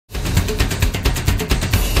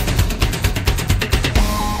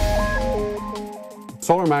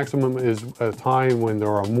solar maximum is a time when there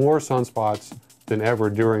are more sunspots than ever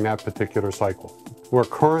during that particular cycle. We're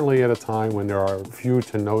currently at a time when there are few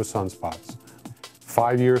to no sunspots.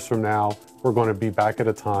 5 years from now, we're going to be back at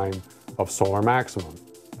a time of solar maximum.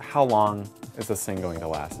 How long is this thing going to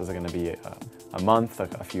last? Is it going to be a month,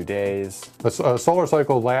 a few days? A solar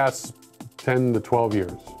cycle lasts 10 to 12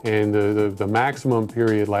 years, and the maximum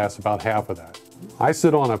period lasts about half of that. I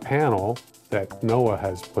sit on a panel that NOAA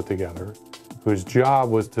has put together, whose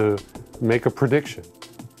job was to make a prediction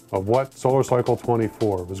of what solar cycle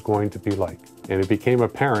 24 was going to be like. And it became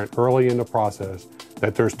apparent early in the process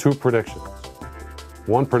that there's two predictions.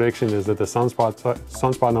 One prediction is that the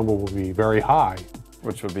sunspot number will be very high.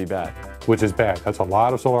 Which would be bad. Which is bad. That's a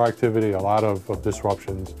lot of solar activity, a lot of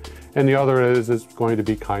disruptions. And the other is it's going to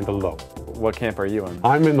be kind of low. What camp are you in?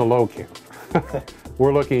 I'm in the low camp.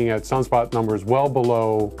 We're looking at sunspot numbers well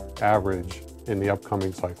below average in the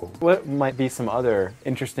upcoming cycle. What might be some other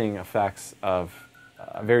interesting effects of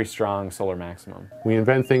a very strong solar maximum? We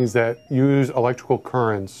invent things that use electrical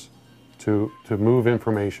currents to move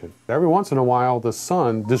information. Every once in a while, the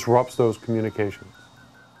sun disrupts those communications.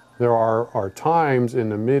 There are times in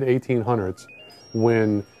the mid-1800s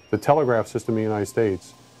when the telegraph system in the United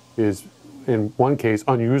States is, in one case,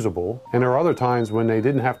 unusable, and there are other times when they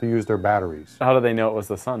didn't have to use their batteries. How do they know it was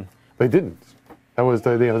the sun? They didn't. That was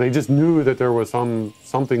they just knew that there was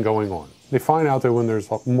something going on. They find out that when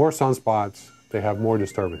there's more sunspots, they have more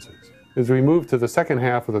disturbances. As we move to the second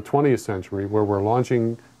half of the 20th century, where we're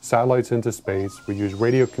launching satellites into space, we use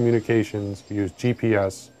radio communications, we use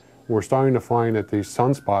GPS, we're starting to find that these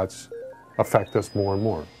sunspots affect us more and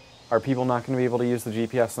more. Are people not going to be able to use the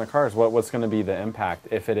GPS in the cars? What's going to be the impact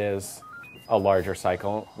if it is a larger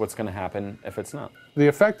cycle? What's going to happen if it's not? The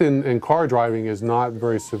effect in car driving is not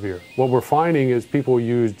very severe. What we're finding is people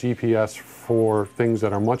use GPS for things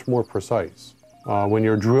that are much more precise. When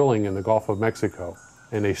you're drilling in the Gulf of Mexico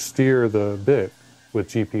and they steer the bit with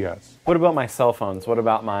GPS. What about my cell phones? What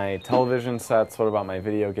about my television sets? What about my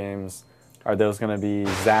video games? Are those going to be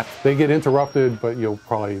zapped? They get interrupted, but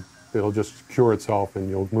it'll just cure itself and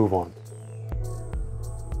you'll move on.